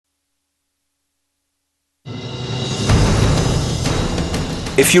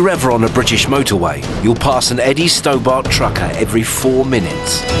If you're ever on a British motorway, you'll pass an Eddie Stobart trucker every 4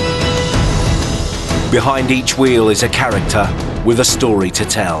 minutes. Behind each wheel is a character with a story to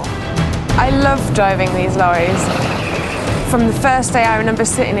tell. I love driving these lorries. From the first day I remember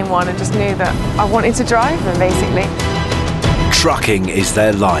sitting in one and just knew that I wanted to drive them, basically. Trucking is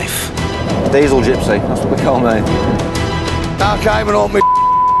their life. Diesel gypsy, that's what we call me. I can't even open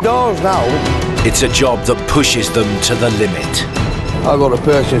my doors now. It's a job that pushes them to the limit. I've got the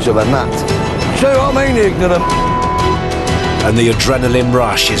patience of a gnat. See what I mean, ignorant? And the adrenaline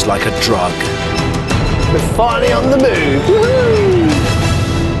rush is like a drug. We're finally on the move. Woo-hoo!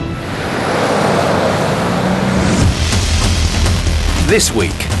 This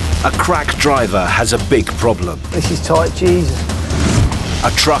week, a crack driver has a big problem. This is tight, Jesus. A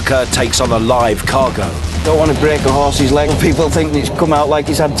trucker takes on a live cargo. Don't want to break a horse's leg. People think it's come out like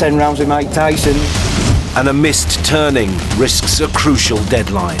he's had 10 rounds with Mike Tyson. And a missed turning risks a crucial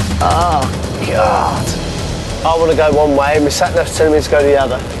deadline. Oh, God. I want to go one way and my sat nav's telling me to go the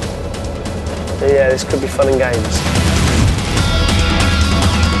other. So yeah, this could be fun and games.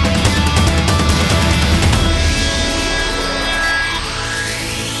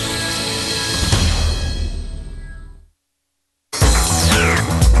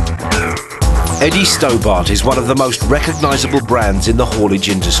 Eddie Stobart is one of the most recognisable brands in the haulage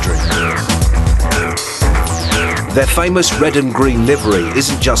industry. Their famous red and green livery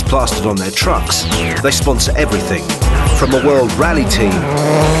isn't just plastered on their trucks. They sponsor everything, from a world rally team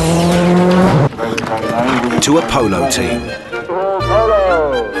to a polo team.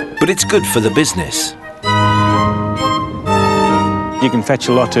 But it's good for the business. You can fetch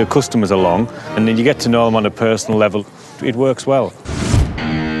a lot of customers along, and then you get to know them on a personal level. It works well.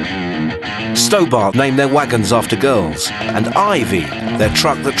 Stobart named their wagons after girls, and Ivy, their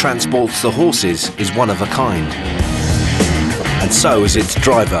truck that transports the horses, is one of a kind. And so is its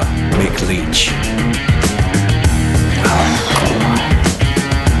driver, Mick Leach.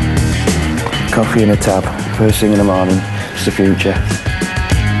 Coffee in a tab, first thing in the morning, it's the future.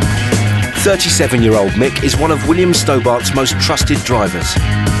 37-year-old Mick is one of William Stobart's most trusted drivers,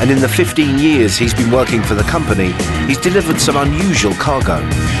 and in the 15 years he's been working for the company, he's delivered some unusual cargo.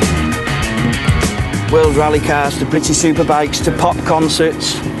 World rally cars to British superbikes to pop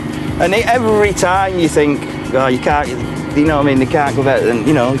concerts, and every time you think, oh, you can't, you know what I mean, they can't go better than,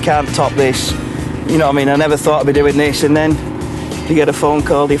 you know, you can't top this, you know what I mean, I never thought I'd be doing this, and then you get a phone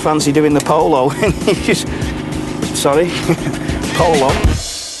call, do you fancy doing the polo? And you just, sorry, polo.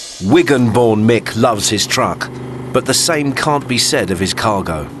 Wigan-born Mick loves his truck, but the same can't be said of his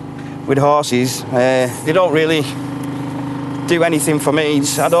cargo. With horses, they don't really do anything for me.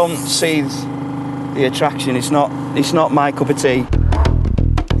 I don't see the attraction. It's not my cup of tea.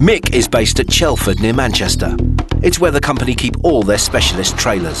 Mick is based at Chelford near Manchester. It's where the company keep all their specialist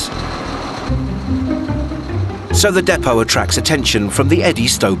trailers. So the depot attracts attention from the Eddie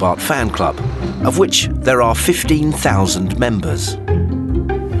Stobart fan club, of which there are 15,000 members.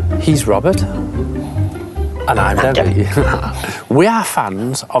 He's Robert, and I'm Debbie. We are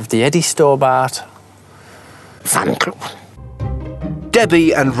fans of the Eddie Stobart fan club.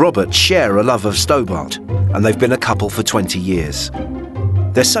 Debbie and Robert share a love of Stobart, and they've been a couple for 20 years.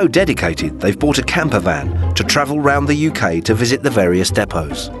 They're so dedicated, they've bought a camper van to travel round the UK to visit the various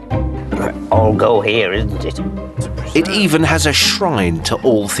depots. All go here, isn't it? It even has a shrine to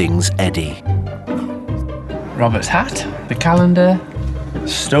all things Eddie. Robert's hat, the calendar,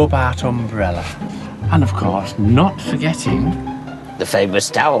 Stobart umbrella, and of course, not forgetting The famous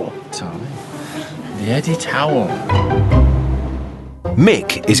towel. Tommy, the Eddie towel.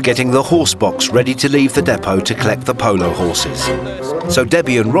 Mick is getting the horse box ready to leave the depot to collect the polo horses. So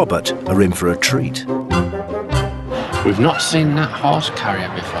Debbie and Robert are in for a treat. We've not seen that horse carrier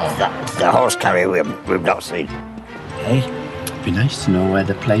before. The horse carrier we've not seen. Hey? It'd be nice to know where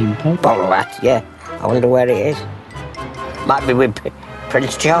they're playing polo. Polo hat, yeah. I wonder where it is. Might be with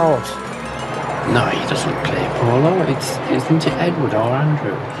Prince Charles. No, he doesn't play polo. Isn't it Edward or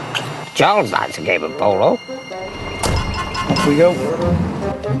Andrew? Charles likes a game of polo. Off we go.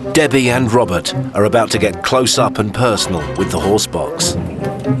 Debbie and Robert are about to get close up and personal with the horse box.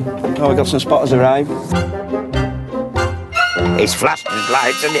 Oh, we've got some spotters arrive. It's flashed his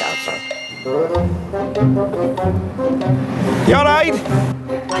lights in the outside. You all right?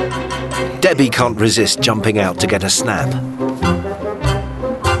 Debbie can't resist jumping out to get a snap.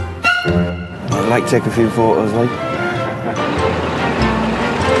 I'd like to take a few photos, like.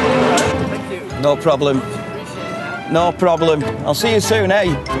 No problem. No problem. I'll see you soon,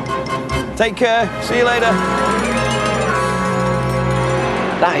 eh? Take care. See you later.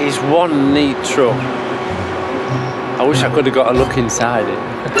 That is one neat truck. I wish I could have got a look inside it.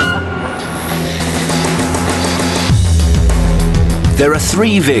 There are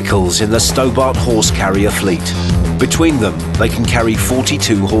 3 vehicles in the Stobart horse carrier fleet. Between them, they can carry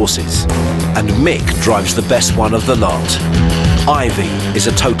 42 horses. And Mick drives the best one of the lot. Ivy is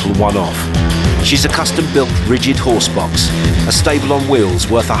a total one-off. She's a custom-built rigid horse box, a stable on wheels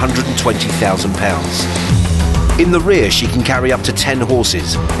worth £120,000. In the rear, she can carry up to 10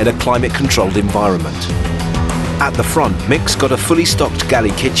 horses in a climate-controlled environment. At the front, Mick's got a fully stocked galley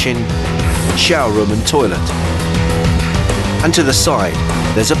kitchen, shower room and toilet. And to the side,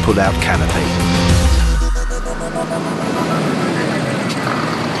 there's a pull-out canopy.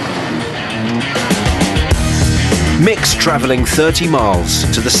 Mick's travelling 30 miles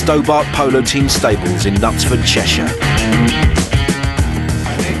to the Stobart Polo Team stables in Knutsford, Cheshire.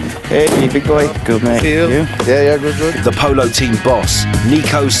 Hey, big boy. Good, mate. See you? Yeah, good. The Polo Team boss,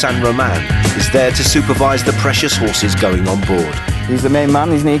 Nico San Roman, is there to supervise the precious horses going on board. He's the main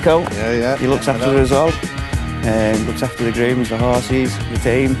man, he's Nico. Yeah. He looks after us all. Looks after the grooms, the horses, the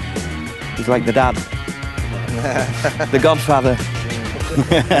team. He's like the dad. The godfather.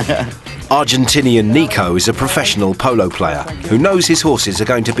 Argentinian Nico is a professional polo player who knows his horses are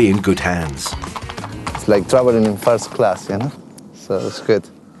going to be in good hands. It's like traveling in first class, you know? So it's good.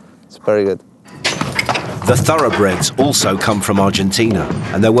 It's very good. The thoroughbreds also come from Argentina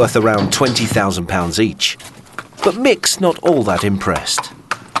and they're worth around £20,000 each. But Mick's not all that impressed.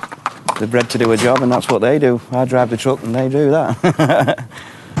 They're bred to do a job and that's what they do. I drive the truck and they do that.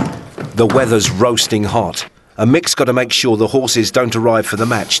 The weather's roasting hot and Mick's got to make sure the horses don't arrive for the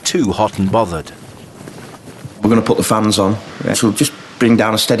match too hot and bothered. We're going to put the fans on, so just bring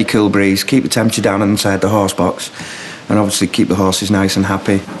down a steady cool breeze, keep the temperature down inside the horse box, and obviously keep the horses nice and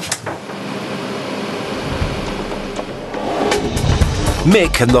happy.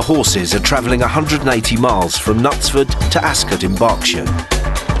 Mick and the horses are travelling 180 miles from Knutsford to Ascot in Berkshire.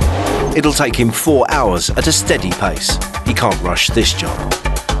 It'll take him 4 hours at a steady pace. He can't rush this job.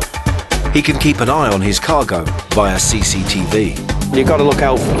 He can keep an eye on his cargo via CCTV. You've got to look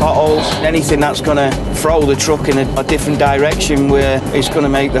out for potholes, anything that's going to throw the truck in a different direction where it's going to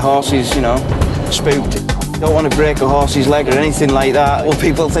make the horses, you know, spooked. You don't want to break a horse's leg or anything like that. Well,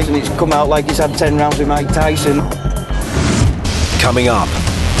 people thinking it's come out like he's had 10 rounds with Mike Tyson. Coming up,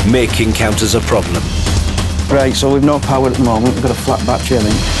 Mick encounters a problem. Right, so we've no power at the moment. We've got a flat battery, I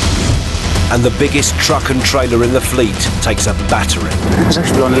think. And the biggest truck and trailer in the fleet takes a battering. It's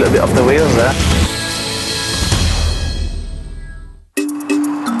actually going a little bit off the wheels there.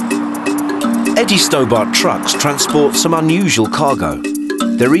 Eddie Stobart trucks transport some unusual cargo.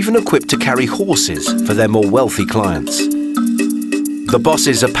 They're even equipped to carry horses for their more wealthy clients. The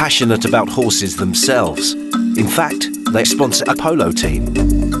bosses are passionate about horses themselves. In fact, they sponsor a polo team.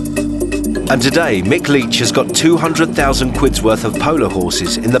 And today, Mick Leach has got 200,000 quid's worth of polo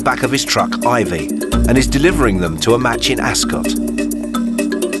horses in the back of his truck, Ivy, and is delivering them to a match in Ascot.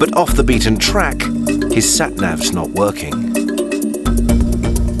 But off the beaten track, his sat-nav's not working.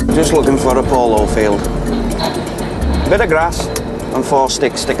 Just looking for a polo field. Bit of grass and 4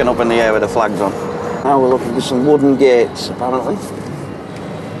 sticks sticking up in the air with the flags on. Now we're looking for some wooden gates, apparently.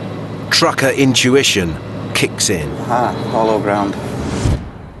 Trucker intuition kicks in. Ah, hollow ground.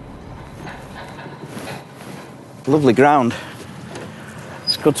 Lovely ground.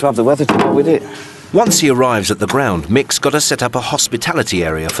 It's good to have the weather to go with it. Once he arrives at the ground, Mick's got to set up a hospitality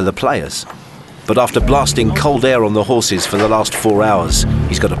area for the players. But after blasting cold air on the horses for the last 4 hours,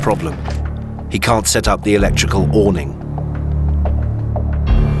 he's got a problem. He can't set up the electrical awning.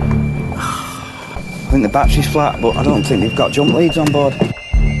 I think the battery's flat, but I don't think they've got jump leads on board.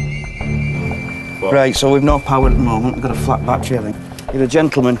 What? Right, so we've no power at the moment. We've got a flat battery, I think. You're a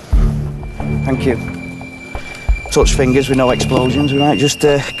gentleman. Thank you. Touch fingers with no explosions. We might just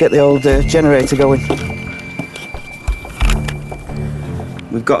get the old generator going.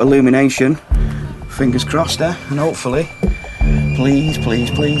 We've got illumination. Fingers crossed there, and hopefully, please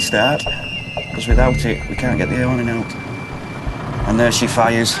start. Because without it, we can't get the awning out. And there she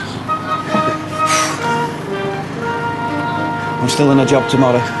fires. I'm still in a job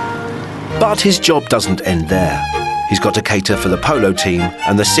tomorrow. But his job doesn't end there. He's got to cater for the polo team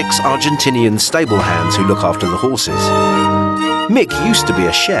and the 6 Argentinian stable hands who look after the horses. Mick used to be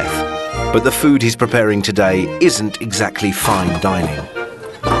a chef, but the food he's preparing today isn't exactly fine dining.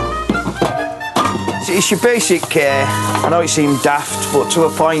 It's your basic care. I know it seemed daft, but to a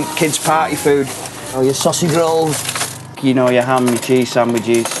point, kids' party food. Oh, your sausage rolls. You know, your ham, your cheese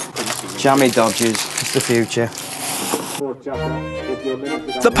sandwiches, jammy dodgers. It's the future.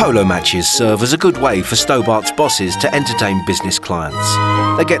 The polo matches serve as a good way for Stobart's bosses to entertain business clients.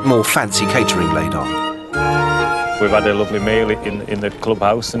 They get more fancy catering laid on. We've had a lovely meal in the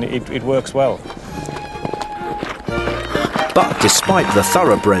clubhouse, and it works well. But despite the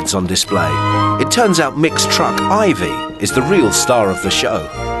thoroughbreds on display, it turns out Mick's truck, Ivy, is the real star of the show.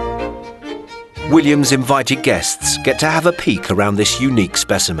 William's invited guests get to have a peek around this unique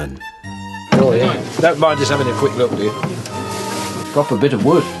specimen. Oh yeah. Don't mind just having a quick look, do you? Proper bit of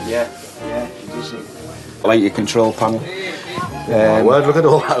wood. Yeah. I like your control panel. My word, look at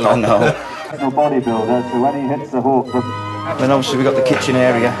all that. I know. Bodybuilder, so when he hits the hook, Then obviously we've got the kitchen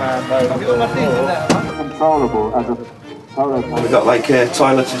area. controllable as a polo. We've got like a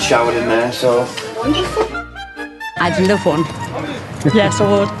toilet and shower in there, so... I'd love one. Yes, I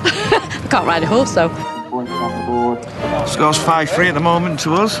would. I can't ride a horse, though. Scores 5-3 at the moment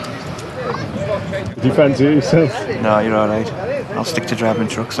to us. Do you fancy it yourself? No, you're all right. I'll stick to driving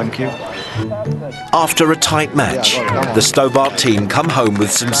trucks, thank you. After a tight match, the Stobart team come home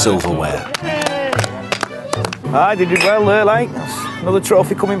with some silverware. Aye, they did well there, like. Another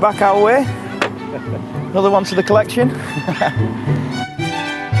trophy coming back our way. Another one to the collection.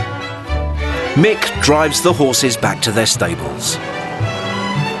 Mick drives the horses back to their stables.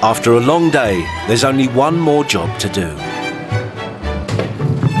 After a long day, there's only one more job to do.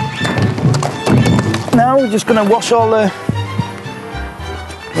 Now we're just going to wash all the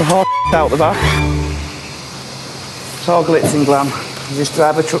horse out the back. It's all glitz and glam. You just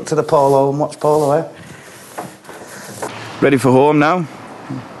drive a truck to the polo and watch polo, eh? Ready for home now.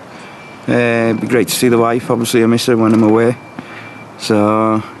 It'd be great to see the wife. Obviously I miss her when I'm away.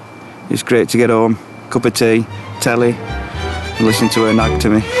 So it's great to get home, cup of tea, telly, and listen to her nag to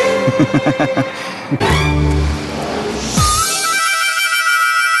me.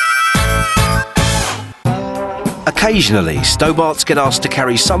 Occasionally, Stobarts get asked to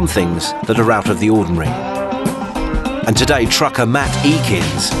carry some things that are out of the ordinary. And today, trucker Matt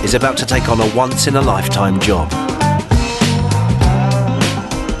Eakins is about to take on a once-in-a-lifetime job.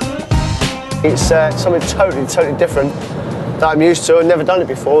 It's something totally different that I'm used to. I've never done it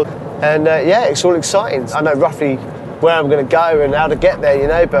before. And yeah, it's all exciting. I know roughly where I'm going to go and how to get there, you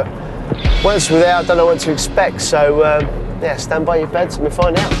know, but once we're there, I don't know what to expect. So yeah, stand by your beds and we'll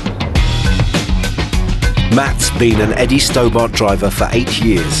find out. Matt's been an Eddie Stobart driver for 8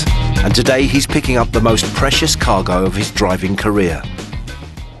 years, and today he's picking up the most precious cargo of his driving career.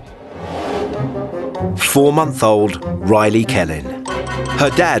 4-month-old Riley Kellin. Her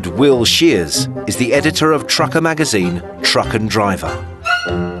dad, Will Shears, is the editor of trucker magazine Truck and Driver.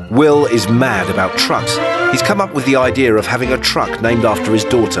 Will is mad about trucks. He's come up with the idea of having a truck named after his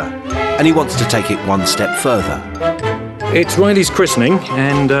daughter, and he wants to take it one step further. It's Riley's christening,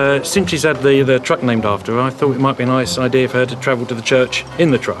 and since she's had the truck named after her, I thought it might be a nice idea for her to travel to the church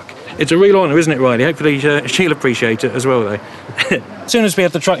in the truck. It's a real honour, isn't it, Riley? Hopefully she'll appreciate it as well, though. As soon as we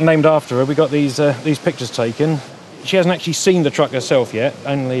had the truck named after her, we got these pictures taken. She hasn't actually seen the truck herself yet,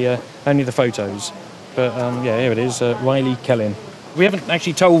 only the photos. But yeah, here it is, Riley Kellin. We haven't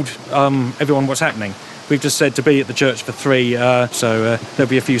actually told everyone what's happening. We've just said to be at the church for 3, so there'll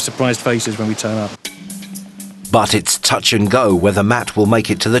be a few surprised faces when we turn up. But it's touch and go whether Matt will make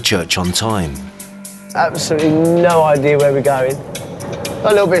it to the church on time. Absolutely no idea where we're going. A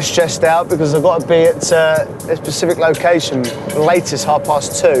little bit stressed out because I've got to be at a specific location, the latest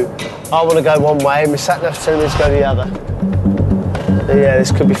 2:30. I want to go one way and my sat-nav's telling me to go the other. So yeah,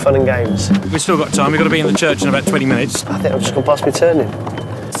 this could be fun and games. We've still got time. We've got to be in the church in about 20 minutes. I think I'm just going to pass my turning.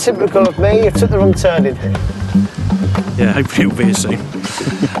 Typical of me, I took the wrong turning. Yeah, hopefully it'll be here soon.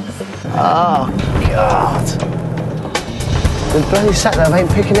 Oh, God. The bloody sat-nav ain't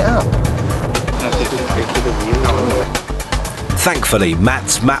picking it up. Thankfully,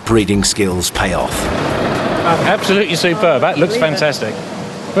 Matt's map reading skills pay off. Absolutely superb. That looks fantastic.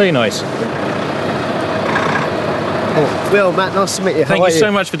 Very nice. Oh, Will, Matt, nice to meet you. Thank you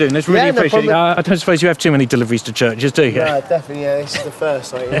so much for doing this. Really appreciate it. I don't suppose you have too many deliveries to churches, do you? No, definitely, yeah. This is the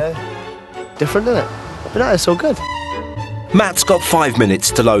first, like, you know. Different, isn't it? But no, it's all good. Matt's got 5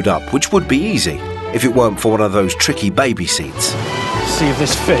 minutes to load up, which would be easy if it weren't for one of those tricky baby seats. Let's see if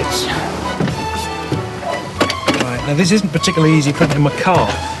this fits. Right, now this isn't particularly easy putting in my car.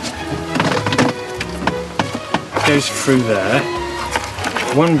 It goes through there.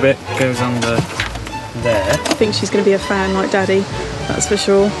 One bit goes under there. I think she's going to be a fan like Daddy, that's for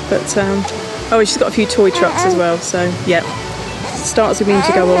sure. But oh, she's got a few toy trucks as well, so yeah. Starts with me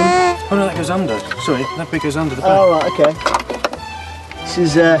to go on. Oh no, that goes under. Sorry, that bit goes under the back. Oh right, okay. This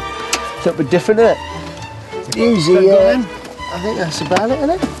is a little bit different, isn't it? Easy. I think that's about it, isn't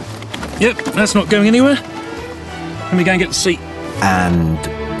it? Yep, that's not going anywhere. Let me go and get the seat. And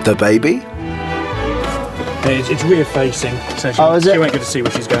the baby? Yeah, it's rear facing, so she won't get to see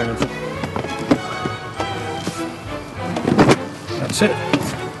where she's going. That's it.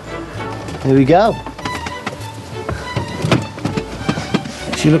 Here we go.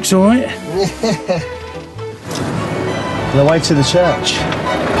 She looks all right. The way to the church.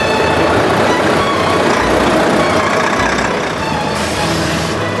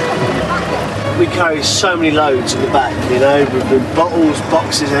 We carry so many loads at the back, you know, with bottles,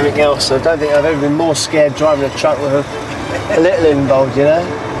 boxes, everything else. So I don't think I've ever been more scared driving a truck with a little involved, you know.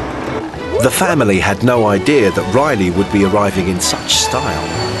 The family had no idea that Riley would be arriving in such style.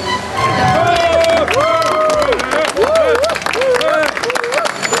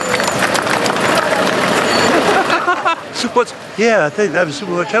 But yeah, I think that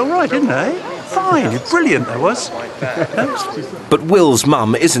worked out right, didn't they? Fine, brilliant that was. But Will's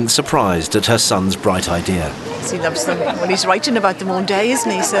mum isn't surprised at her son's bright idea. He loves them. Well, he's writing about them all day,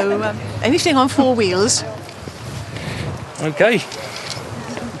 isn't he? So anything on four wheels. Okay.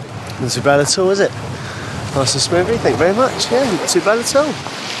 Not too bad at all, is it? Nice and smoothly, thank you very much. Yeah, not too bad at all.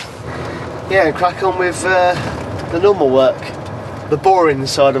 Yeah, and crack on with the normal work, the boring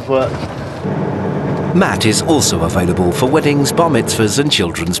side of work. Matt is also available for weddings, bar mitzvahs and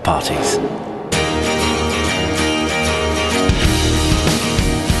children's parties.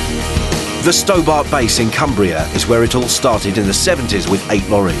 The Stobart base in Cumbria is where it all started in the 70s with 8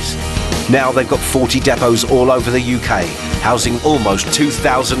 lorries. Now they've got 40 depots all over the UK, housing almost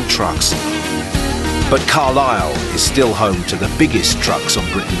 2,000 trucks. But Carlisle is still home to the biggest trucks on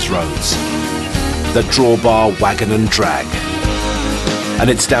Britain's roads. The drawbar, wagon and drag. And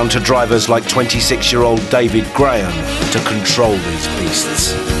it's down to drivers like 26-year-old David Graham to control these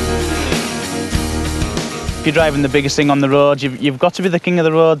beasts. If you're driving the biggest thing on the road, you've got to be the king of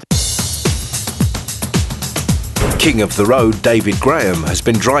the road. King of the road, David Graham, has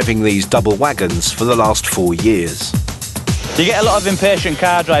been driving these double wagons for the last 4 years. You get a lot of impatient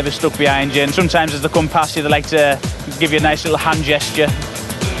car drivers stuck behind you, and sometimes as they come past you, they like to give you a nice little hand gesture,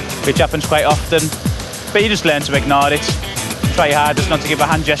 which happens quite often. But you just learn to ignore it. Try your hardest not to give a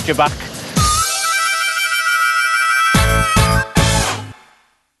hand gesture back.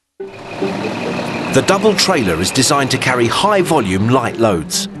 The double trailer is designed to carry high-volume light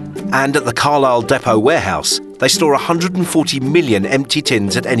loads. And at the Carlisle Depot warehouse, they store 140 million empty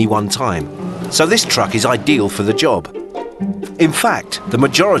tins at any one time. So this truck is ideal for the job. In fact, the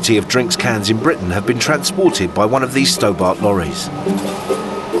majority of drinks cans in Britain have been transported by one of these Stobart lorries.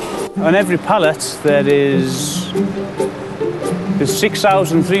 On every pallet, there's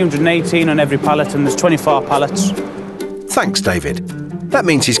 6,318 on every pallet, and there's 24 pallets. Thanks, David. That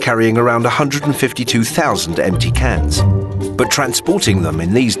means he's carrying around 152,000 empty cans. But transporting them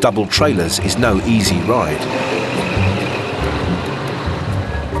in these double trailers is no easy ride.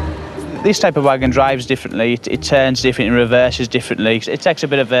 This type of wagon drives differently, it turns differently, it reverses differently. It takes a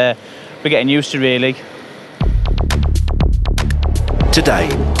bit of we're getting used to, really. Today,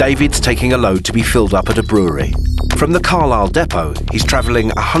 David's taking a load to be filled up at a brewery. From the Carlisle depot, he's travelling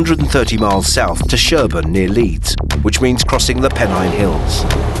 130 miles south to Sherburn near Leeds, which means crossing the Pennine Hills.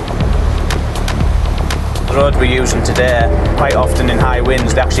 The road we're using today, quite often in high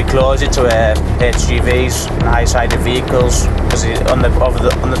winds, they actually close it to HGVs and high-sided vehicles, because on the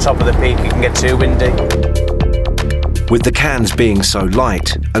top of the peak it can get too windy. With the cans being so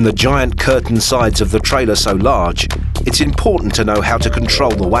light and the giant curtain sides of the trailer so large, it's important to know how to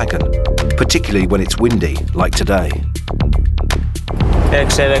control the wagon, particularly when it's windy, like today. Yeah,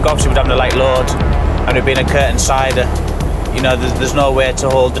 so obviously we're having a light load, and it being a curtain sider, you know, there's no way to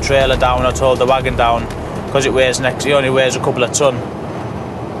hold the trailer down or to hold the wagon down, because it only weighs a couple of ton.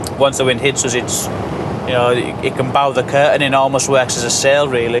 Once the wind hits us, it can bow the curtain in, almost works as a sail,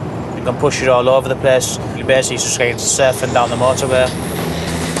 really. You can push it all over the place. You basically just get surfing down the motorway.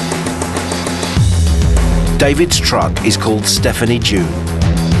 David's truck is called Stephanie June.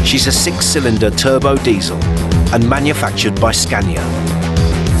 She's a 6-cylinder turbo diesel and manufactured by Scania.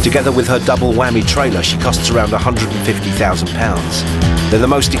 Together with her double whammy trailer, she costs around £150,000. They're the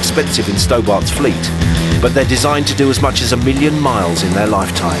most expensive in Stobart's fleet, but they're designed to do as much as 1 million miles in their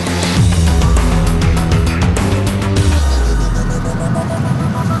lifetime.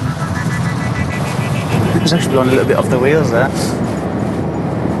 It's actually blowing a little bit off the wheels there.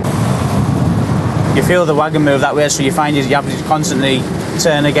 You feel the wagon move that way, so you find you have to constantly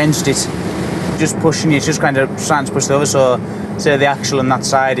turn against it. Just pushing, it's just kind of trying to push the other, so say the axle on that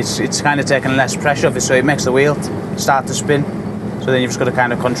side, it's kind of taking less pressure off it, so it makes the wheel start to spin. So then you've just got to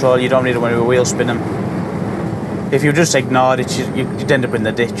kind of control, you don't really want a wheel spinning. If you just ignored it, you'd end up in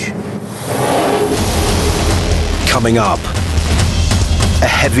the ditch. Coming up, a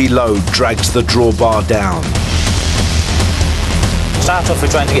heavy load drags the drawbar down. Start off with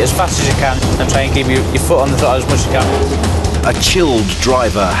trying to get as fast as you can and try and keep your foot on the throttle as much as you can. a chilled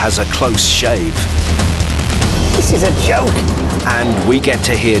driver has a close shave. This is a joke. And we get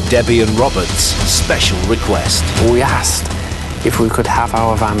to hear Debbie and Robert's special request. We asked if we could have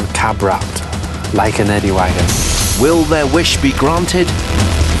our van cab wrapped like an Eddie wagon. Will their wish be granted?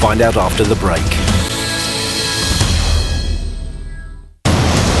 Find out after the break.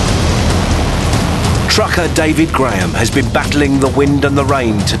 Trucker David Graham has been battling the wind and the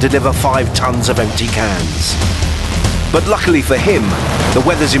rain to deliver 5 tons of empty cans. But luckily for him, the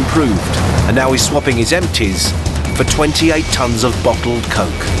weather's improved, and now he's swapping his empties for 28 tons of bottled Coke.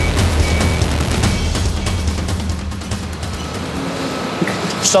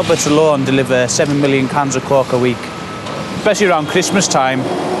 STOBART alone deliver 7 million cans of Coke a week. Especially around Christmas time,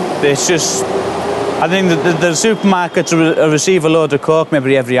 it's just, I think the supermarkets receive a load of Coke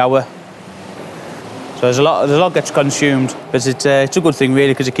maybe every hour. So there's a lot gets consumed, but it's a good thing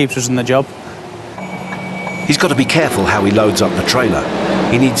really because it keeps us in the job. He's got to be careful how he loads up the trailer.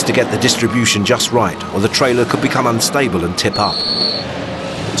 He needs to get the distribution just right, or the trailer could become unstable and tip up.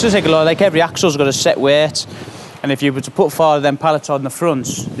 It's just like a lot, like every axle's got a set weight, and if you were to put 4 of them pallets on the front,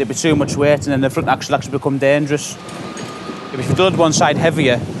 there'd be too much weight, and then the front axle actually become dangerous. If you load one side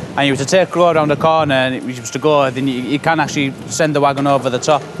heavier, and you were to take a road around the corner and it was to go, then you can actually send the wagon over the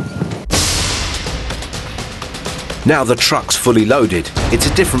top. Now the truck's fully loaded, it's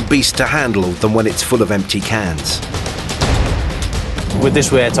a different beast to handle than when it's full of empty cans. With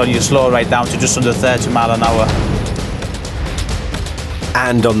this weight on, you slow right down to just under 30 miles an hour.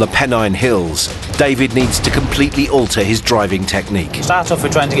 And on the Pennine Hills, David needs to completely alter his driving technique. Start off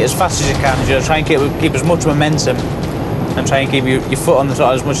with trying to get as fast as you can, you know, try and keep as much momentum and try and keep your foot on the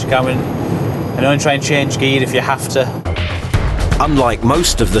throttle as much as you can and only try and change gear if you have to. Unlike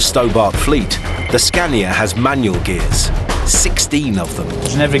most of the Stobart fleet, the Scania has manual gears, 16 of them.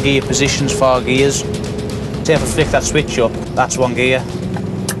 In every gear positions 4 gears. Say if I flick that switch up, that's 1 gear.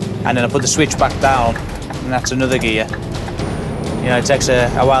 And then I put the switch back down, and that's another gear. You know, it takes a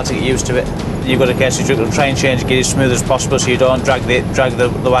while to get used to it. You've got to try and change gear as smooth as possible so you don't drag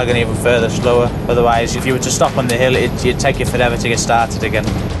the wagon even further slower. Otherwise, if you were to stop on the hill, it'd take you forever to get started again.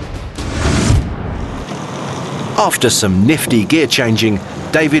 After some nifty gear changing,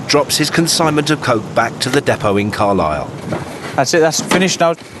 David drops his consignment of Coke back to the depot in Carlisle. That's it, that's finished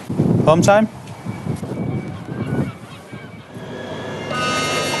now. Home time?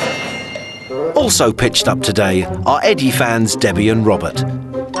 Also pitched up today are Eddie fans Debbie and Robert.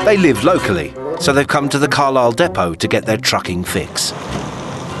 They live locally, so they've come to the Carlisle depot to get their trucking fix.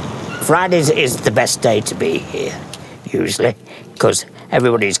 Fridays is the best day to be here, usually, because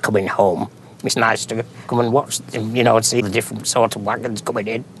everybody's coming home. It's nice to come and watch them, you know, and see the different sort of wagons coming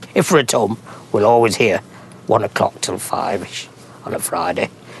in. If we're at home, we'll always hear 1 o'clock till 5-ish on a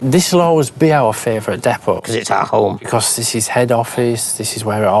Friday. This will always be our favourite depot. Because it's our home. Because this is head office, this is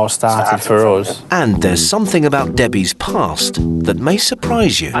where it all started for us. And there's something about Debbie's past that may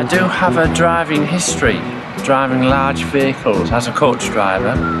surprise you. I do have a driving history, driving large vehicles as a coach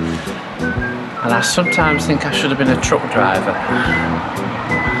driver. And I sometimes think I should have been a truck driver.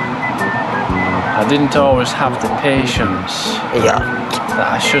 I didn't always have the patience that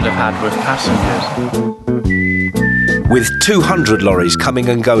I should have had with passengers. With 200 lorries coming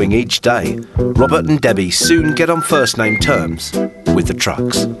and going each day, Robert and Debbie soon get on first-name terms with the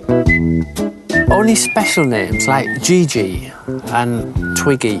trucks. Only special names like Gigi and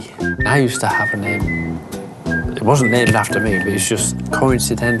Twiggy. I used to have a name. It wasn't named after me, but it's just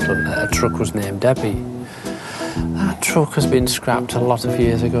coincidental that a truck was named Debbie. That truck has been scrapped a lot of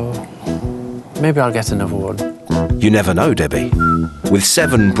years ago. Maybe I'll get another one. You never know, Debbie. With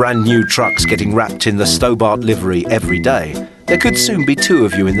 7 brand new trucks getting wrapped in the Stobart livery every day, there could soon be 2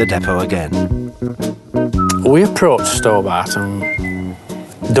 of you in the depot again. We approached Stobart and,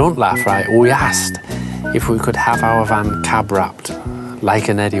 don't laugh, right, we asked if we could have our van cab wrapped like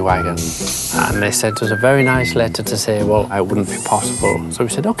an Eddie wagon. And they sent us a very nice letter to say, well, it wouldn't be possible. So we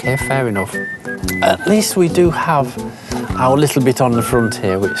said, OK, fair enough. At least we do have our little bit on the front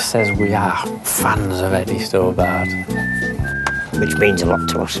here which says we are fans of Eddie Stobart. Which means a lot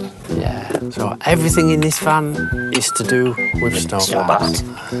to us. Yeah, so everything in this van is to do with Stobart.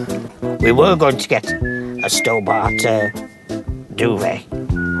 We were going to get a Stobart duvet,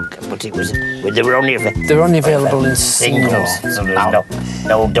 but it was they were only available in singles. So there's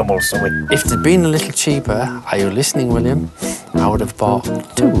no doubles. So if they'd been a little cheaper, are you listening, William? I would have bought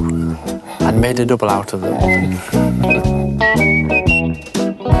 2 and made a double out of them.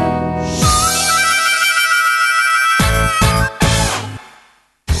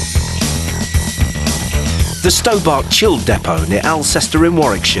 The STOBART chilled depot near Alcester in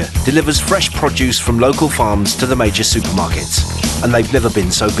Warwickshire delivers fresh produce from local farms to the major supermarkets, and they've never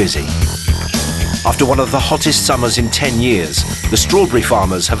been so busy. After one of the hottest summers in 10 years, the strawberry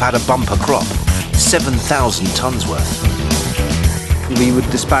farmers have had a bumper crop, 7,000 tonnes worth. We would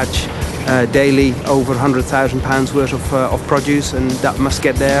dispatch daily over £100,000 worth of produce, and that must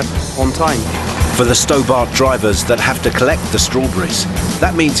get there on time. For the STOBART drivers that have to collect the strawberries,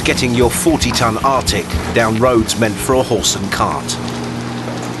 that means getting your 40-tonne Arctic down roads meant for a horse and cart.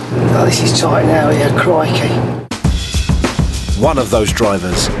 Oh, this is tight now, yeah, crikey. One of those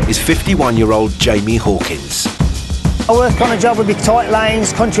drivers is 51-year-old Jamie Hawkins. I work on a job with big tight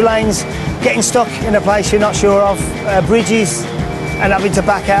lanes, country lanes, getting stuck in a place you're not sure of, bridges, and having to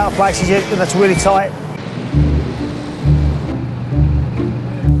back out of places that's really tight.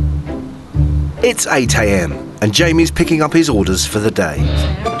 It's 8 AM and Jamie's picking up his orders for the day.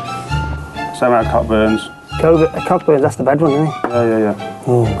 Same out Cockburns. Cockburns, that's the bad one, isn't it? Yeah.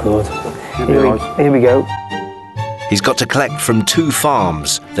 Oh, God. Here we go. He's got to collect from 2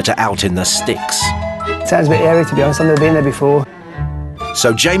 farms that are out in the sticks. Sounds a bit airy, to be honest. I've never been there before.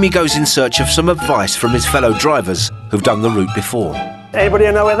 So Jamie goes in search of some advice from his fellow drivers who've done the route before.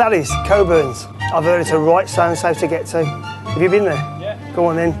 Anybody know where that is? Cockburns. I've heard it's a right sound safe to get to. Have you been there? Yeah. Go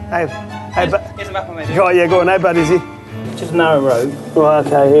on then. Here's a map on me. Right, yeah, go on. How bad is it? Just a narrow road. Right,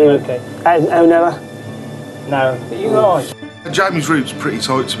 okay. How narrow? Narrow. But you guys. Jamie's route's pretty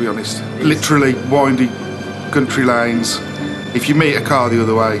tight, to be honest. Literally windy country lanes. If you meet a car the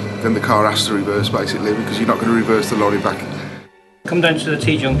other way, then the car has to reverse, basically, because you're not going to reverse the lorry back. Come down to the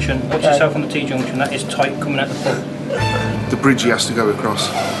T-junction. Watch yourself on the T-junction. That is tight coming out the pub. The bridge he has to go across.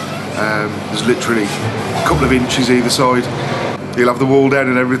 There's literally a couple of inches either side. He'll have the wall down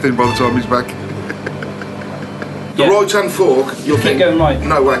and everything by the time he's back. The right-hand fork, you'll keep going right.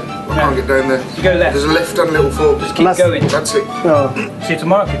 No way, I can't get down there. You go left. There's a left-hand little fork. Just keep going. That's it. No. See,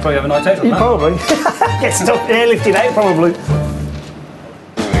 tomorrow you probably have a night out on You that. probably. Get stuck airlifted out, probably.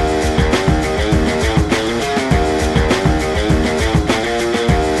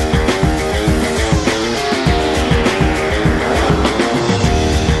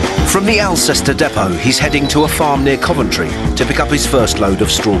 From the Alcester depot, he's heading to a farm near Coventry to pick up his first load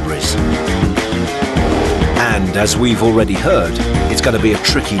of strawberries. And as we've already heard, it's going to be a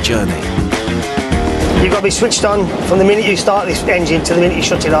tricky journey. You've got to be switched on from the minute you start this engine to the minute you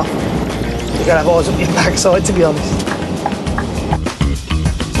shut it off. You've got to have eyes up your backside, to be honest.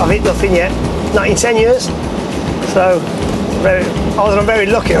 I've hit nothing yet, not in 10 years. So, I'm very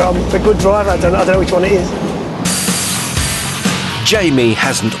lucky. I'm a good driver. I don't know which one it is. Jamie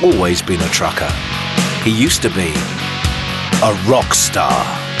hasn't always been a trucker. He used to be a rock star.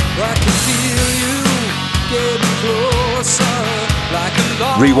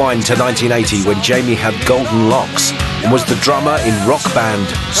 Rewind to 1980 when Jamie had golden locks and was the drummer in rock band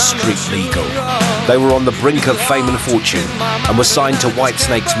Street Legal. They were on the brink of fame and fortune and were signed to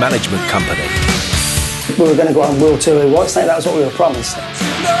Whitesnake's management company. We were going to go on World Tour with Whitesnake, that was what we were promised.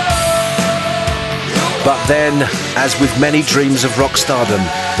 But then, as with many dreams of rock stardom,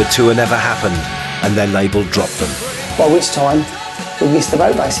 the tour never happened and their label dropped them. By which time, we missed the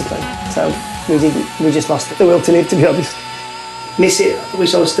boat basically. So we just lost the will to live, to be honest. Miss it,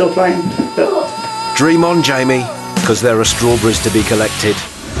 wish I was still playing. But... Dream on, Jamie, because there are strawberries to be collected.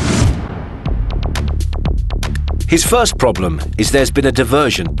 His first problem is there's been a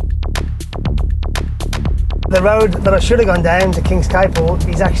diversion. The road that I should have gone down to King's Capel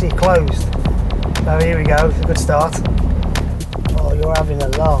is actually closed. So here we go, it's a good start. Oh, you're having a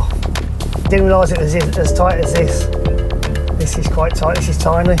laugh. Didn't realise it was as tight as this. This is quite tight, this is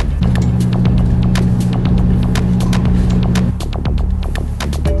tiny.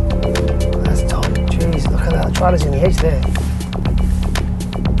 That's tight, jeez, look at that, the trailer's in the edge there.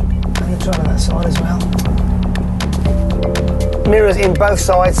 And the trailer on that side as well. Mirrors in both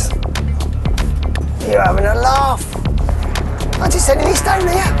sides. You're having a laugh. I just said this down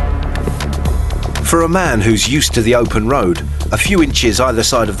here. For a man who's used to the open road, a few inches either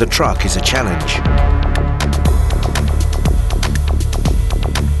side of the truck is a challenge.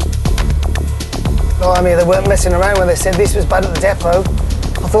 Well, I mean, they weren't messing around when they said this was bad at the depot.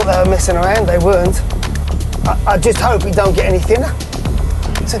 I thought they were messing around, they weren't. I just hope it don't get any thinner.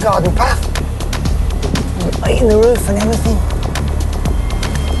 It's a garden path. Eating the roof and everything.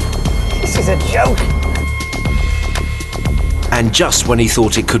 This is a joke. And just when he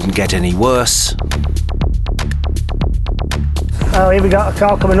thought it couldn't get any worse... Oh, here we got a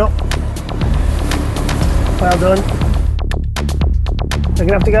car coming up. Well done. We're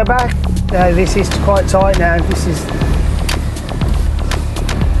gonna have to go back. No, this is quite tight now. This is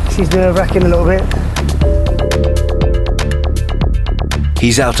nerve-wracking a little bit.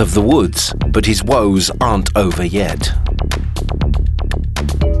 He's out of the woods, but his woes aren't over yet.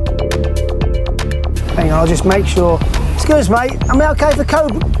 Hang on, I'll just make sure. Excuse mate, am I okay for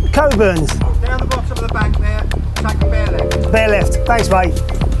Coburns? Down the bottom of the bank there, take a bear left. Bear left, thanks mate.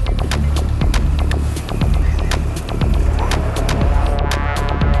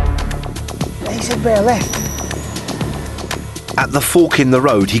 He said bear left. At the fork in the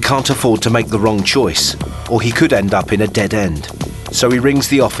road, he can't afford to make the wrong choice, or he could end up in a dead end. So he rings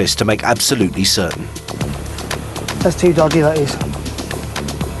the office to make absolutely certain. That's too dodgy, that is.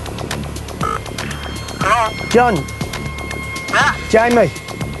 Hello? John? Yeah? Jamie?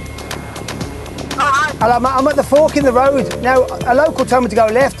 Hello, mate, I'm at the fork in the road. Now, a local told me to go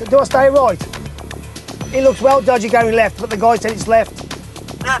left. Do I stay right? It looks well dodgy going left, but the guy said it's left.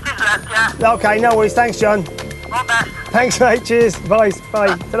 Yeah, it is left, yeah. Okay, no worries. Thanks, John. All best. Thanks, mate. Cheers. Bye.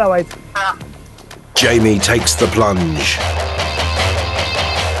 Bye. Ta-ra, mate. Jamie takes the plunge.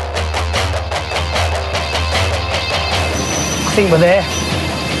 I think we're there.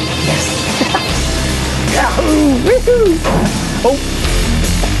 Yes. Yahoo! Woohoo! Oh.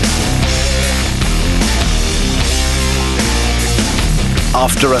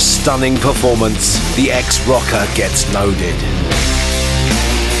 After a stunning performance, the ex-rocker gets loaded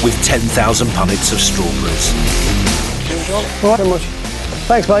with 10,000 punnets of strawberries. All right, very much.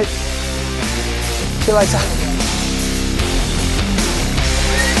 Thanks, mate. See you later.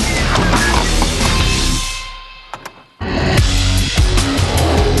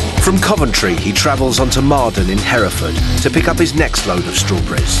 From Coventry, he travels on to Marden in Hereford to pick up his next load of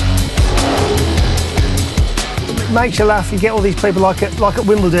strawberries. It makes you laugh. You get all these people like at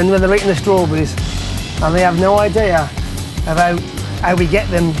Wimbledon when they're eating the strawberries and they have no idea about how we get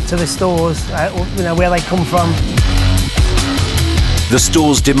them to the stores, you know, where they come from. The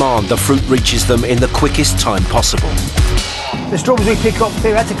stores demand the fruit reaches them in the quickest time possible. The strawberries we pick up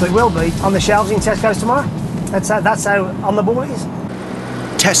theoretically will be on the shelves in Tesco's tomorrow. That's how on the ball it is.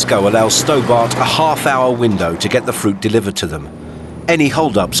 Tesco allows Stobart a half-hour window to get the fruit delivered to them. Any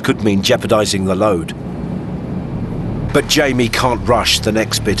hold-ups could mean jeopardising the load. But Jamie can't rush the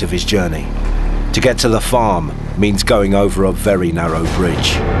next bit of his journey. To get to the farm means going over a very narrow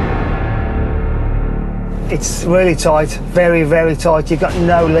bridge. It's really tight, very, very tight. You've got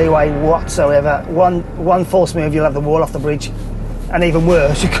no leeway whatsoever. One false move, you'll have the wall off the bridge. And even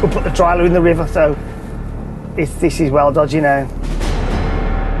worse, you could put the trailer in the river. So this is well dodgy now.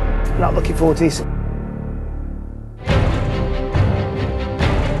 Not looking forward to this.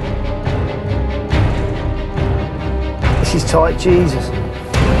 This is tight, Jesus.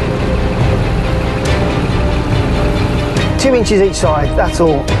 2 inches each side, that's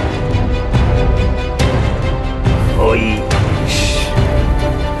all. Oi.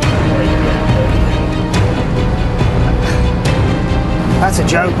 That's a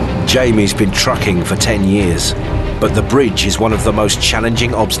joke. Jamie's been trucking for 10 years, but the bridge is one of the most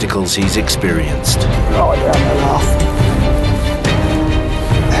challenging obstacles he's experienced. Oh, you're having a laugh.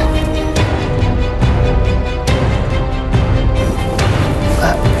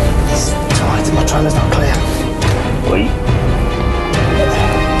 It's tight, my trailer's not clear. Wait.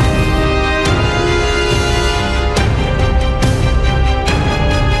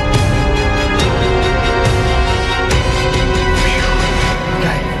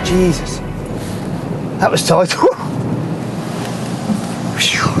 Okay, Jesus. That was tight.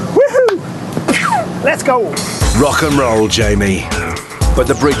 Woohoo! Let's go. Rock and roll, Jamie. But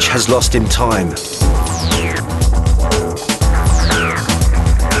the bridge has lost him time.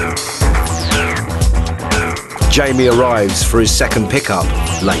 Jamie arrives for his second pickup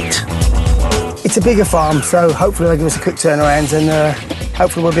late. It's a bigger farm, so hopefully they'll give us a quick turnaround and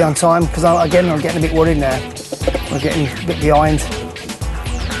hopefully we'll be on time, because again, I'm getting a bit worried now. We're getting a bit behind.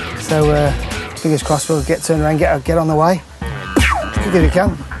 So fingers crossed we'll get turned around, get on the way. As good as we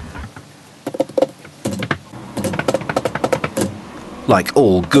can. Like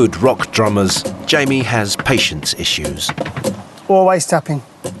all good rock drummers, Jamie has patience issues. Always tapping.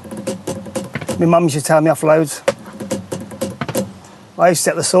 My mum used to tell me off loads. I used to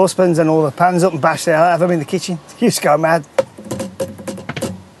set the saucepans and all the pans up and bash the hell out of them in the kitchen. I used to go mad.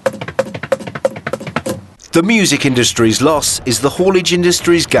 The music industry's loss is the haulage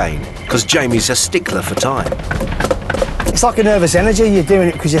industry's gain, because Jamie's a stickler for time. It's like a nervous energy. You're doing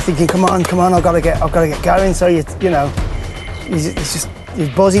it because you're thinking, come on, I've got to get going. So you know,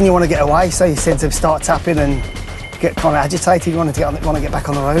 you're buzzing. You want to get away, so you tend to start tapping and get kind of agitated. You want to get back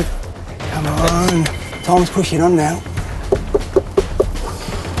on the road. Come on, time's pushing on now.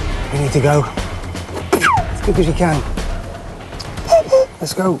 We need to go as quick as we can.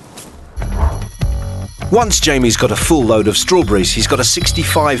 Let's go. Once Jamie's got a full load of strawberries, he's got a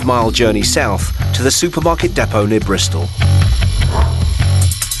 65-mile journey south to the supermarket depot near Bristol.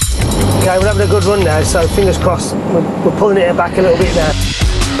 Okay, we're having a good run now, so fingers crossed. We're pulling it back a little bit now.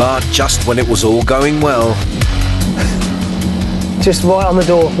 But just when it was all going well... Just right on the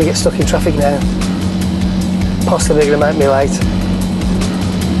door, we get stuck in traffic now. Possibly going to make me late.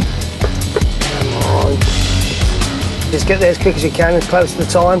 Come on. Just get there as quick as you can, as close to the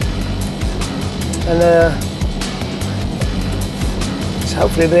time. And so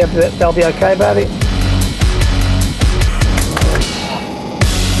hopefully they'll be okay about it.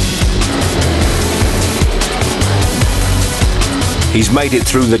 He's made it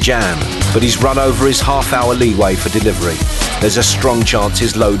through the jam, but he's run over his half-hour leeway for delivery. There's a strong chance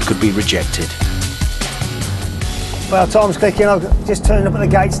his load could be rejected. Well, time's clicking. I've just turned up at the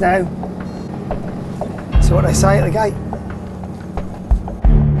gates now. See what they say at the gate.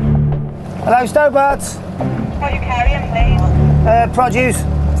 Hello, Stobart. What are you carrying, please? Produce,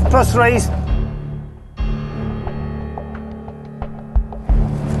 +3s.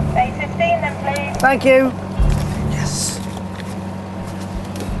 8.15 then, please. Thank you. Yes.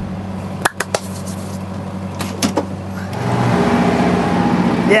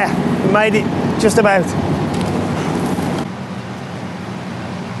 Yeah, we made it, just about.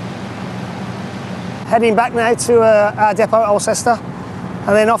 Heading back now to our depot at Alcester,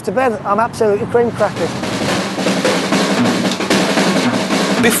 and then off to bed. I'm absolutely cream crackered.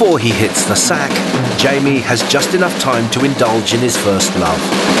 Before he hits the sack, Jamie has just enough time to indulge in his first love.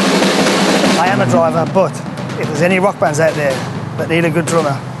 I am a driver, but if there's any rock bands out there that need a good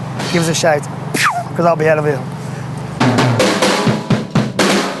drummer, give us a shout, because I'll be out of here.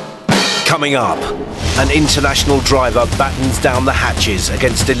 Coming up, an international driver battens down the hatches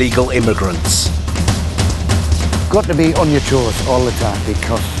against illegal immigrants. Got to be on your toes all the time,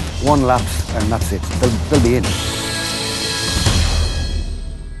 because one lapse and that's it. They'll be in.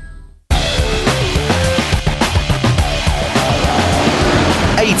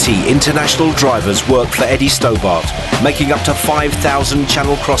 International drivers work for Eddie Stobart, making up to 5,000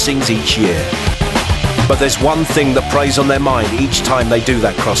 channel crossings each year. But there's one thing that preys on their mind each time they do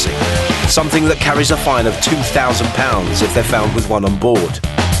that crossing. Something that carries a fine of £2,000 if they're found with one on board.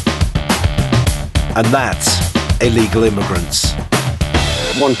 And that's illegal immigrants.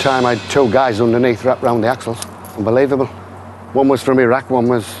 One time I had two guys underneath wrapped round the axles. Unbelievable. One was from Iraq, one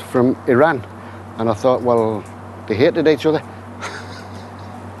was from Iran. And I thought, well, they hated each other.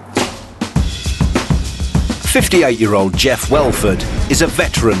 58-year-old Jeff Welford is a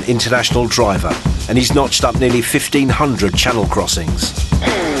veteran international driver, and he's notched up nearly 1,500 channel crossings.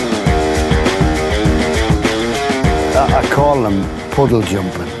 I call them puddle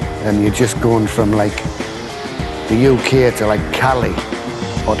jumping, and you're just going from like the UK to like Cali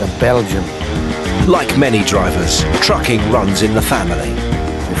or to Belgium. Like many drivers, trucking runs in the family.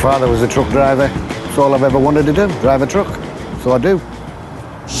 My father was a truck driver. That's all I've ever wanted to do, drive a truck. So I do.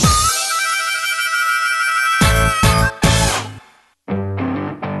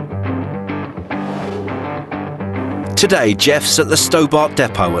 Today, Jeff's at the Stobart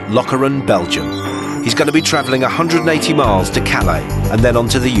depot at Lokeren, Belgium. He's going to be travelling 180 miles to Calais and then on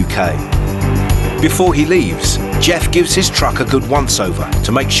to the UK. Before he leaves, Jeff gives his truck a good once-over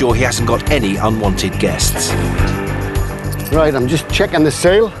to make sure he hasn't got any unwanted guests. Right, I'm just checking the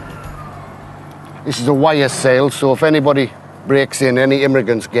sail. This is a wire sail, so if anybody breaks in, any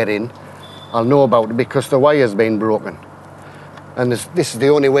immigrants get in, I'll know about it because the wire's been broken. And this is the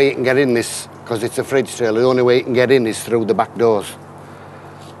only way you can get in this, because it's a fridge trailer, the only way you can get in is through the back doors.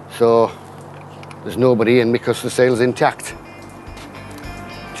 So there's nobody in because the sail's intact.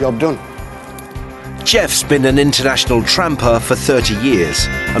 Job done. Jeff's been an international tramper for 30 years,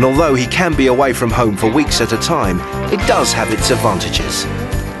 and although he can be away from home for weeks at a time, it does have its advantages.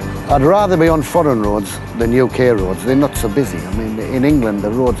 I'd rather be on foreign roads than UK roads. They're not so busy. I mean, in England, the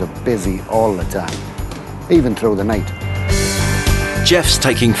roads are busy all the time, even through the night. Jeff's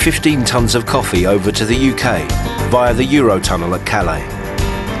taking 15 tonnes of coffee over to the UK via the Eurotunnel at Calais.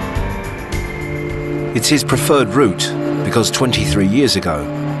 It's his preferred route because 23 years ago,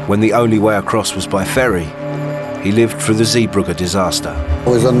 when the only way across was by ferry, he lived through the Zeebrugge disaster. I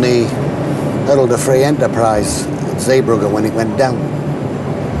was on the Herald of Free Enterprise at Zeebrugge when it went down,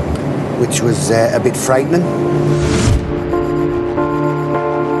 which was a bit frightening.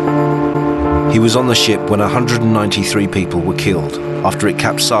 He was on the ship when 193 people were killed after it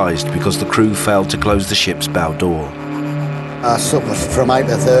capsized because the crew failed to close the ship's bow door. I suffered from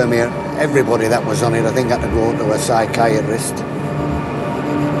hypothermia. Everybody that was on it, I think, had to go to a psychiatrist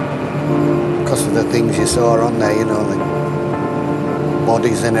because of the things you saw on there, you know, the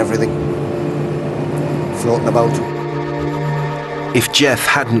bodies and everything. floating about. If Jeff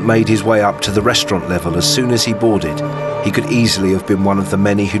hadn't made his way up to the restaurant level as soon as he boarded, he could easily have been one of the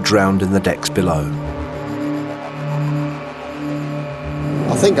many who drowned in the decks below.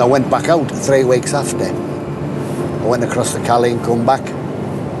 I think I went back out 3 weeks after. I went across the Calais and come back,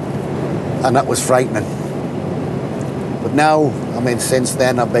 and that was frightening. But now, I mean, since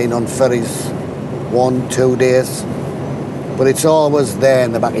then I've been on ferries 1, 2 days, but it's always there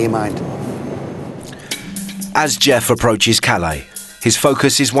in the back of your mind. As Jeff approaches Calais, his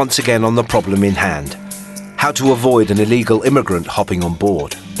focus is once again on the problem in hand: how to avoid an illegal immigrant hopping on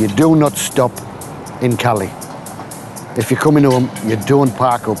board. You do not stop in Calais. If you're coming home, you don't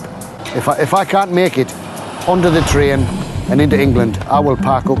park up. If I can't make it onto the train and into England, I will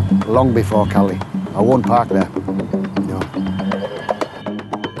park up long before Calais. I won't park there. No.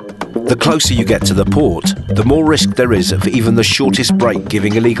 The closer you get to the port, the more risk there is of even the shortest break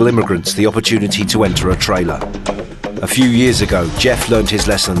giving illegal immigrants the opportunity to enter a trailer. A few years ago, Jeff learned his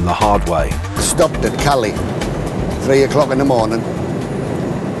lesson the hard way. Stopped at Calais, 3 o'clock in the morning,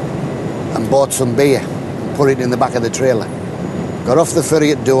 and bought some beer, put it in the back of the trailer. Got off the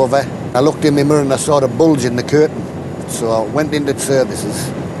ferry at Dover. I looked in my mirror and I saw a bulge in the curtain. So I went into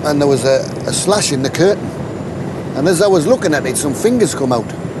services, and there was a slash in the curtain. And as I was looking at it, some fingers come out.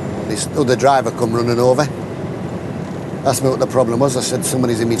 This other driver come running over. Asked me what the problem was. I said,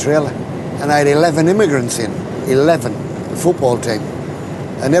 somebody's in my trailer. And I had 11 immigrants in. 11, the football team.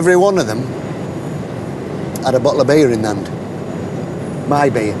 And every one of them had a bottle of beer in hand. My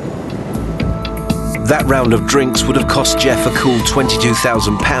beer. That round of drinks would have cost Jeff a cool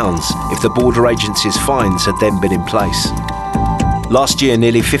 £22,000 if the border agency's fines had then been in place. Last year,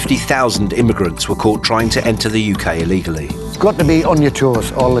 nearly 50,000 immigrants were caught trying to enter the UK illegally. You've got to be on your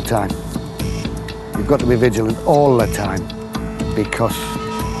toes all the time. You've got to be vigilant all the time, because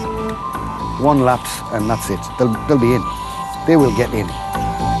one lapse and that's it. They'll be in. They will get in.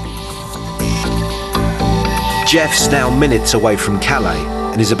 Jeff's now minutes away from Calais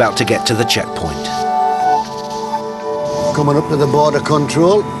and is about to get to the checkpoint. Coming up to the border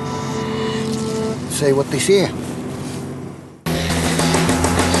control, see what they say.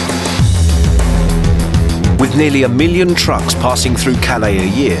 With nearly 1 million trucks passing through Calais a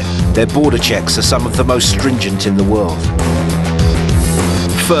year, their border checks are some of the most stringent in the world.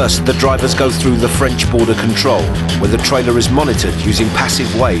 First, the drivers go through the French border control, where the trailer is monitored using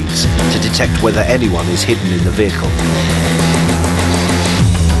passive waves to detect whether anyone is hidden in the vehicle.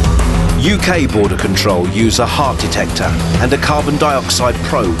 UK border control use a heart detector and a carbon dioxide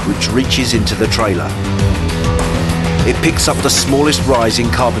probe which reaches into the trailer. It picks up the smallest rise in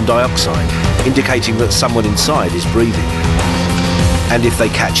carbon dioxide, indicating that someone inside is breathing. And if they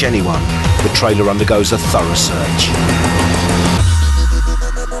catch anyone, the trailer undergoes a thorough search.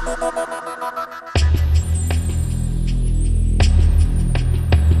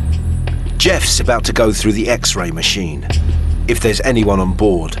 Jeff's about to go through the X-ray machine. If there's anyone on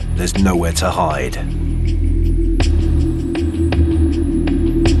board, there's nowhere to hide.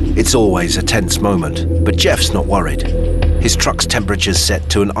 It's always a tense moment, but Jeff's not worried. His truck's temperature's set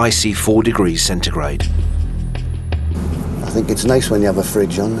to an icy 4 degrees centigrade. I think it's nice when you have a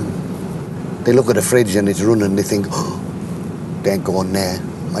fridge on. They look at a fridge and it's running, they think, oh, they ain't going there.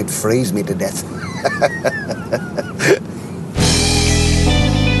 Might freeze me to death.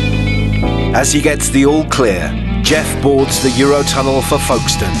 As he gets the all clear, Jeff boards the Eurotunnel for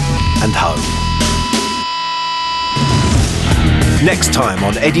Folkestone and home. Next time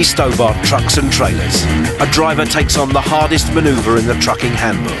on Eddie Stobart Trucks and Trailers, a driver takes on the hardest manoeuvre in the trucking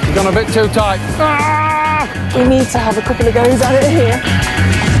handbook. You've gone a bit too tight. We need to have a couple of goes at it here.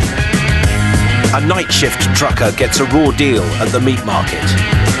 A night shift trucker gets a raw deal at the meat market.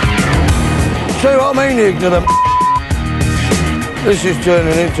 See what I mean, you ignorant? This is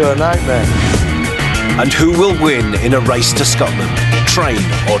turning into a nightmare. And who will win in a race to Scotland, train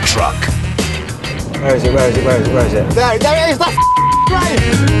or truck? Where is it, where is it, where is it, where is it? There it is, that's right!